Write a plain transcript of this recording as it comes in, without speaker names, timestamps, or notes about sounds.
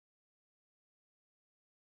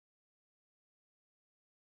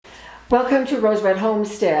Welcome to Rosebud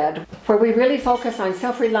Homestead, where we really focus on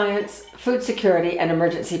self-reliance, food security, and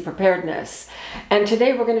emergency preparedness. And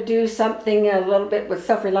today we're going to do something a little bit with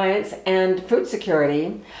self-reliance and food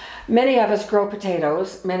security. Many of us grow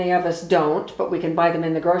potatoes, many of us don't, but we can buy them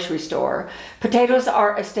in the grocery store. Potatoes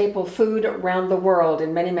are a staple food around the world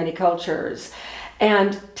in many, many cultures.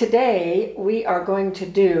 And today we are going to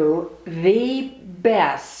do the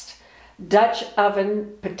best Dutch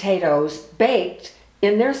oven potatoes baked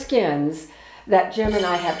in their skins that Jim and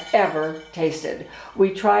I have ever tasted. We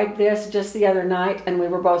tried this just the other night and we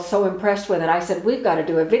were both so impressed with it. I said, we've got to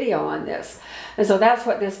do a video on this. And so that's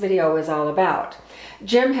what this video is all about.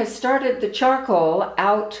 Jim has started the charcoal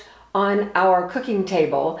out on our cooking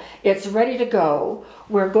table. It's ready to go.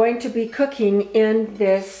 We're going to be cooking in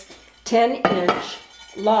this 10-inch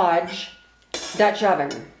Lodge Dutch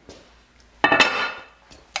oven.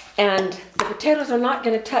 And the potatoes are not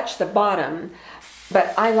going to touch the bottom,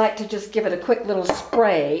 but I like to just give it a quick little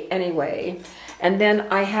spray anyway. And then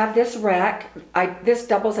I have this rack. This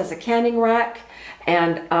doubles as a canning rack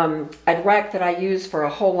and a rack that I use for a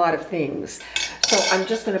whole lot of things. So I'm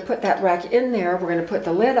just going to put that rack in there. We're going to put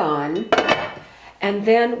the lid on, and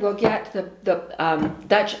then we'll get the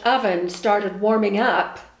Dutch oven started warming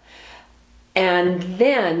up, and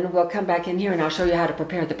then we'll come back in here and I'll show you how to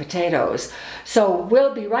prepare the potatoes. So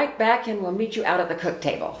we'll be right back and we'll meet you out at the cook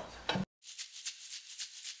table.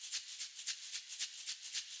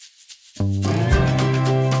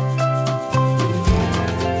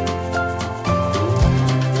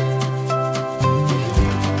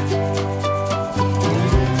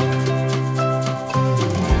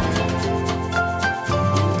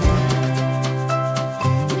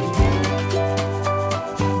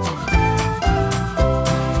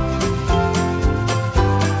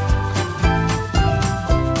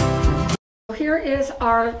 Here is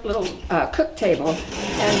our little cook table,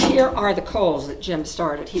 and here are the coals that Jim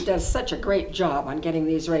started. He does such a great job on getting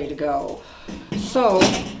these ready to go. So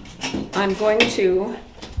I'm going to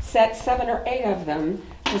set 7 or 8 of them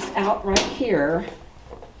just out right here.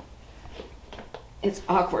 It's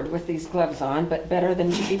awkward with these gloves on, but better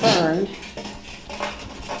than to be burned.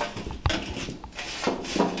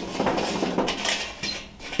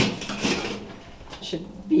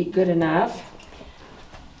 Should be good enough.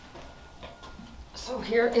 So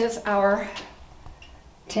here is our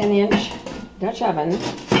 10-inch Dutch oven.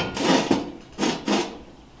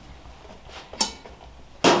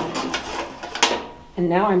 And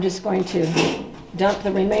now I'm just going to dump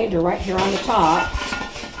the remainder right here on the top.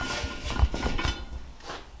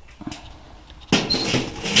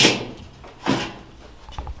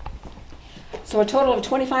 So a total of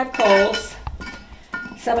 25 coals,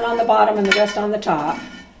 7 on the bottom and the rest on the top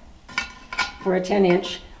for a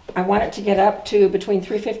 10-inch. I want it to get up to between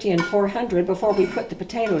 350 and 400 before we put the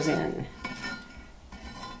potatoes in.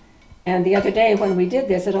 And the other day when we did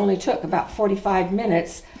this, it only took about 45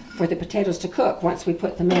 minutes for the potatoes to cook once we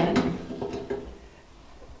put them in.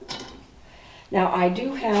 Now I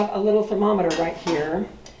do have a little thermometer right here.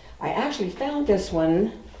 I actually found this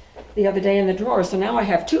one the other day in the drawer, so now I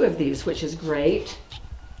have 2 of these, which is great.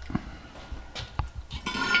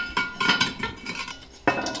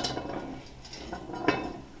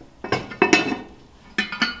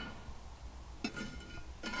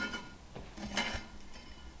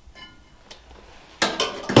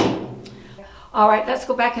 All right, let's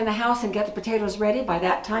go back in the house and get the potatoes ready. By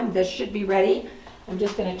that time, this should be ready. I'm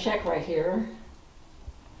just going to check right here.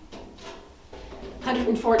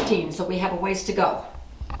 114, so we have a ways to go.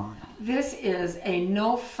 This is a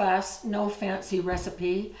no fuss, no fancy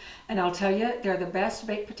recipe, and I'll tell you, they're the best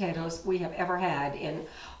baked potatoes we have ever had in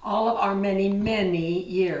all of our many, many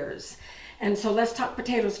years. And so let's talk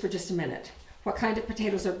potatoes for just a minute. What kind of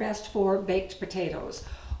potatoes are best for baked potatoes?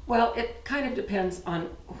 Well, it kind of depends on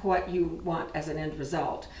what you want as an end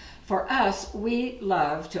result. For us, we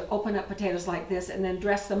love to open up potatoes like this and then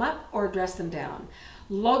dress them up or dress them down.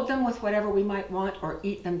 Load them with whatever we might want or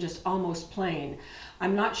eat them just almost plain.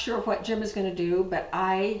 I'm not sure what Jim is going to do, but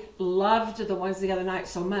I loved the ones the other night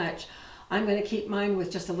so much. I'm going to keep mine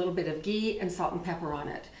with just a little bit of ghee and salt and pepper on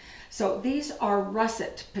it. So these are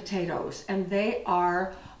russet potatoes, and they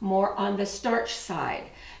are more on the starch side.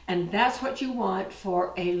 And that's what you want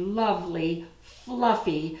for a lovely,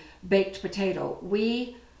 fluffy baked potato.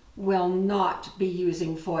 We will not be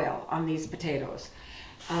using foil on these potatoes.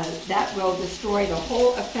 That will destroy the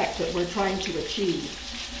whole effect that we're trying to achieve.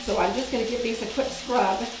 So I'm just going to give these a quick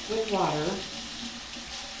scrub with water.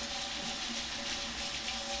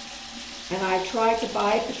 And I try to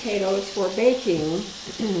buy potatoes for baking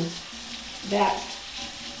that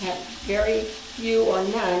have very few or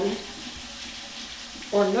none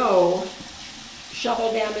or no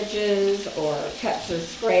shovel damages or cuts or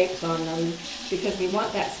scrapes on them, because we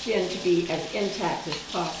want that skin to be as intact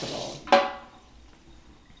as possible.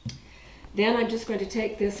 Then I'm just going to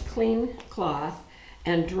take this clean cloth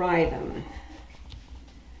and dry them.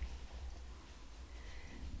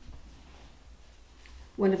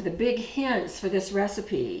 One of the big hints for this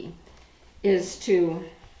recipe is to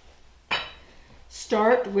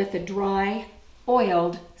start with a dry,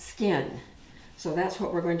 oiled skin. So that's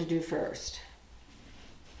what we're going to do first.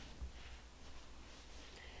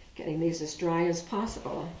 Getting these as dry as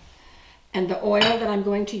possible. And the oil that I'm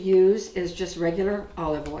going to use is just regular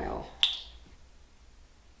olive oil.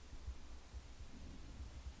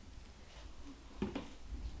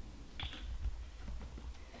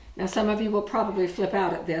 Now some of you will probably flip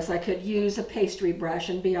out at this. I could use a pastry brush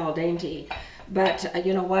and be all dainty, but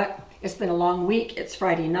you know what? It's been a long week. It's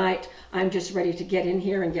Friday night. I'm just ready to get in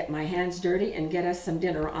here and get my hands dirty and get us some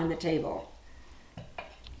dinner on the table.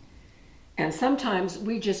 And sometimes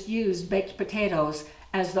we just use baked potatoes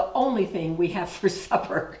as the only thing we have for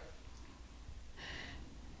supper.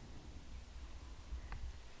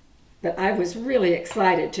 But I was really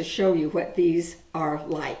excited to show you what these are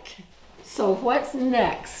like. So what's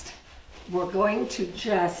next? We're going to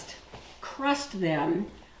just crust them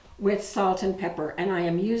with salt and pepper. And I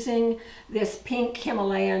am using this pink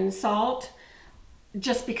Himalayan salt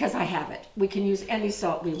just because I have it. We can use any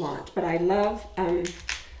salt we want, but I love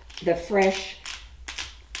the fresh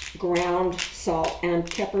ground salt and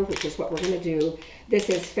pepper, which is what we're going to do. This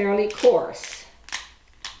is fairly coarse.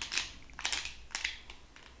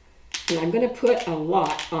 And I'm going to put a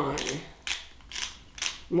lot on,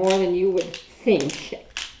 more than you would think.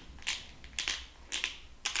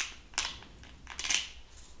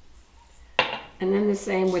 And then the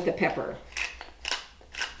same with the pepper.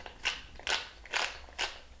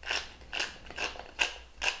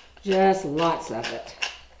 Just lots of it.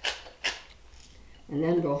 And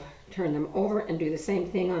then we'll turn them over and do the same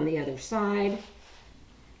thing on the other side.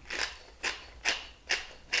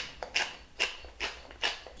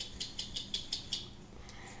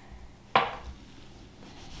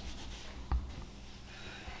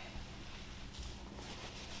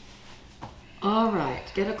 All right,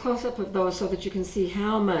 get a close-up of those so that you can see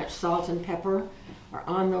how much salt and pepper are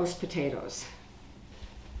on those potatoes.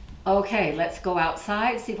 Okay, let's go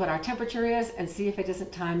outside, see what our temperature is, and see if it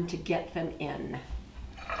isn't time to get them in.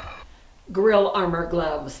 Grill armor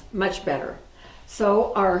gloves, much better.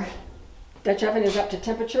 So our Dutch oven is up to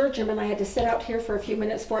temperature. Jim and I had to sit out here for a few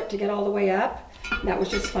minutes for it to get all the way up. That was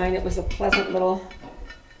just fine. It was a pleasant little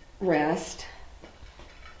rest.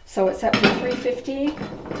 So it's up to 350.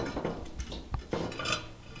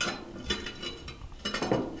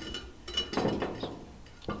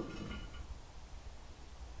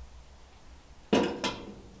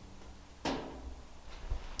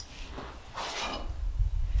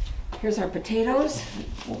 Here's our potatoes,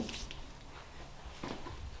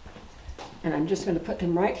 and I'm just going to put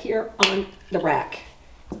them right here on the rack.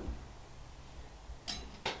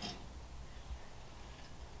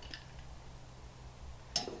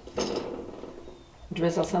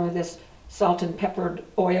 Drizzle some of this salt and peppered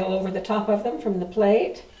oil over the top of them from the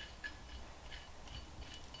plate.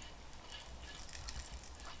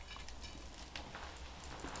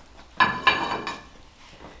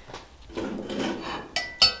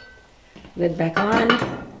 Lid back on.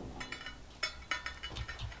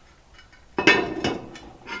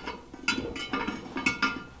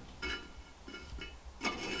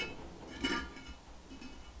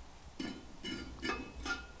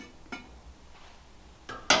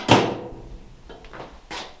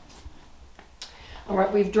 All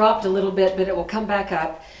right, we've dropped a little bit, but it will come back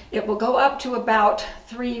up. It will go up to about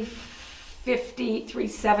 350,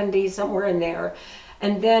 370, somewhere in there.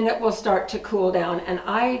 And then it will start to cool down. And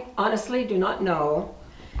I honestly do not know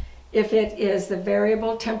if it is the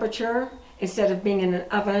variable temperature instead of being in an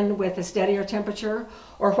oven with a steadier temperature,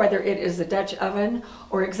 or whether it is the Dutch oven,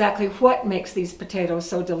 or exactly what makes these potatoes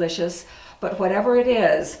so delicious. But whatever it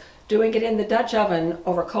is, doing it in the Dutch oven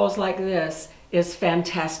over coals like this is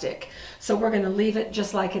fantastic. So we're going to leave it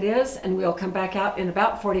just like it is, and we'll come back out in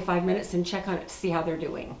about 45 minutes and check on it to see how they're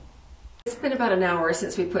doing. It's been about an hour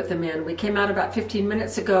since we put them in. We came out about 15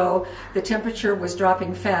 minutes ago. The temperature was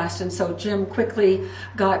dropping fast, and so Jim quickly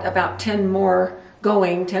got about 10 more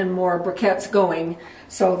going, 10 more briquettes going.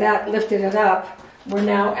 So that lifted it up. We're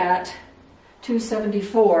now at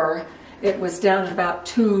 274. It was down at about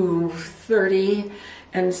 230,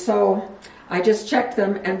 and so I just checked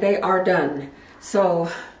them and they are done. So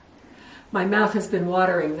my mouth has been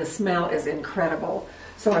watering. The smell is incredible.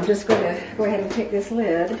 So I'm just going to go ahead and take this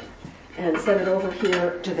lid and set it over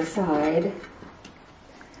here to the side.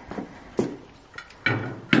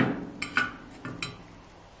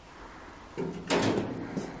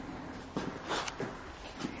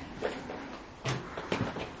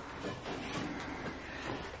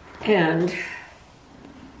 And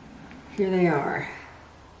here they are.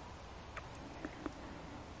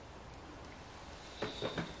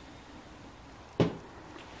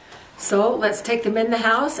 So let's take them in the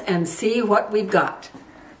house and see what we've got.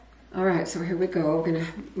 All right, so here we go. We're gonna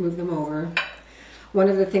move them over. One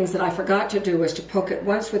of the things that I forgot to do was to poke it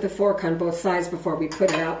once with a fork on both sides before we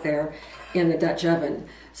put it out there in the Dutch oven.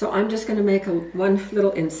 So I'm just gonna make one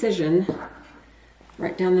little incision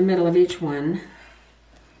right down the middle of each one.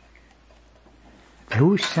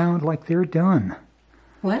 Those sound like they're done.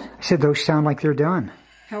 What? I said those sound like they're done.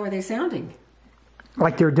 How are they sounding?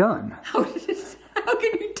 Like they're done. How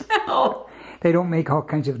can you tell? They don't make all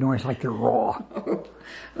kinds of noise like they're raw. Oh,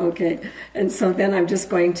 okay, and so then I'm just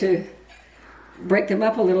going to break them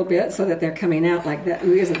up a little bit so that they're coming out like that.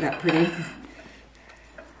 Ooh, isn't that pretty?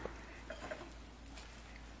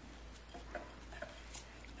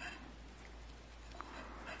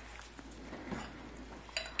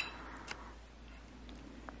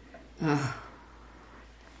 Oh,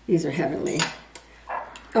 these are heavenly.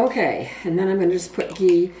 Okay, and then I'm going to just put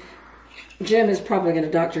ghee. Jim is probably going to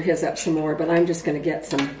doctor his up some more, but I'm just going to get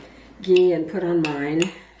some ghee and put on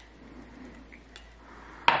mine.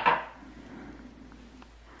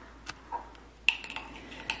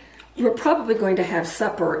 We're probably going to have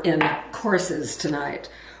supper in courses tonight.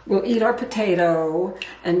 We'll eat our potato,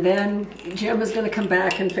 and then Jim is going to come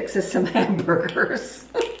back and fix us some hamburgers.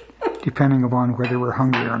 Depending upon whether we're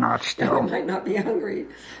hungry or not still. We might not be hungry.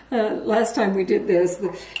 Last time we did this,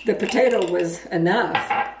 the potato was enough.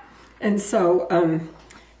 And so,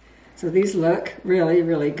 so these look really,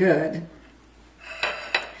 really good.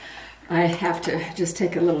 I have to just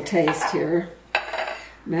take a little taste here.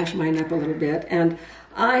 Mash mine up a little bit. And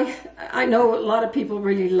I know a lot of people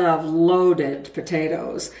really love loaded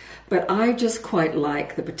potatoes, but I just quite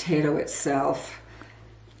like the potato itself.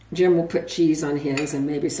 Jim will put cheese on his and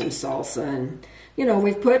maybe some salsa. And, you know,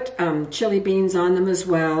 we've put chili beans on them as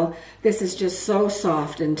well. This is just so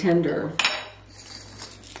soft and tender.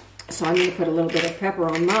 So I'm going to put a little bit of pepper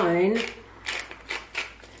on mine.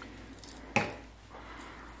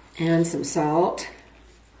 And some salt.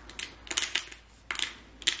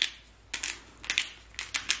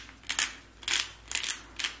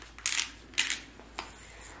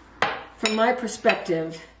 From my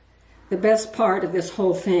perspective, the best part of this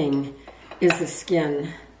whole thing is the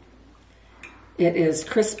skin. It is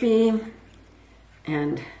crispy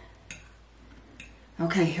and,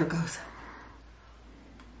 okay, here goes.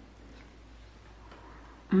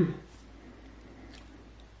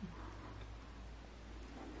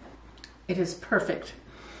 It is perfect.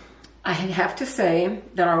 I have to say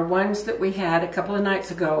that our ones that we had a couple of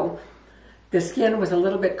nights ago, the skin was a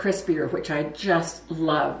little bit crispier, which I just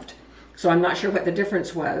loved. So I'm not sure what the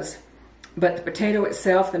difference was. But the potato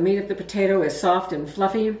itself, the meat of the potato is soft and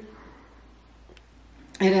fluffy.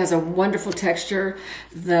 It has a wonderful texture.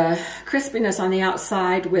 The crispiness on the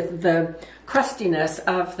outside with the crustiness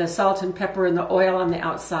of the salt and pepper and the oil on the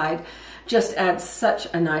outside just adds such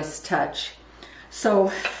a nice touch.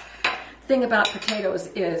 So the thing about potatoes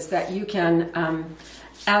is that you can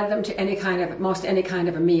add them to most any kind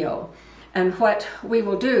of a meal. And what we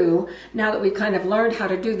will do, now that we've kind of learned how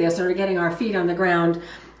to do this and are getting our feet on the ground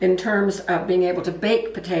in terms of being able to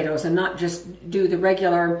bake potatoes and not just do the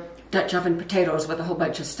regular Dutch oven potatoes with a whole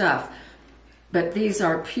bunch of stuff, but these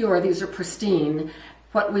are pure, these are pristine.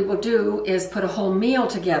 What we will do is put a whole meal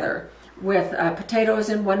together with potatoes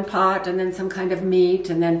in one pot and then some kind of meat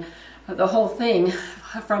and then the whole thing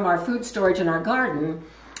from our food storage in our garden,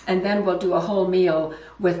 and then we'll do a whole meal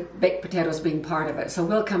with baked potatoes being part of it. So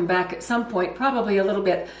we'll come back at some point, probably a little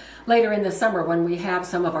bit later in the summer when we have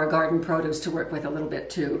some of our garden produce to work with a little bit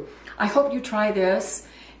too. I hope you try this.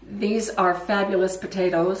 These are fabulous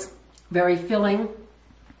potatoes, very filling,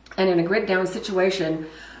 and in a grit down situation,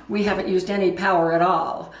 we haven't used any power at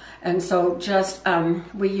all. And so just,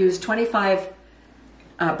 we used 25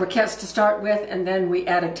 briquettes to start with, and then we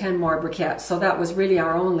added 10 more briquettes. So that was really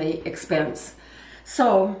our only expense.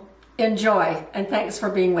 So enjoy, and thanks for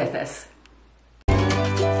being with us.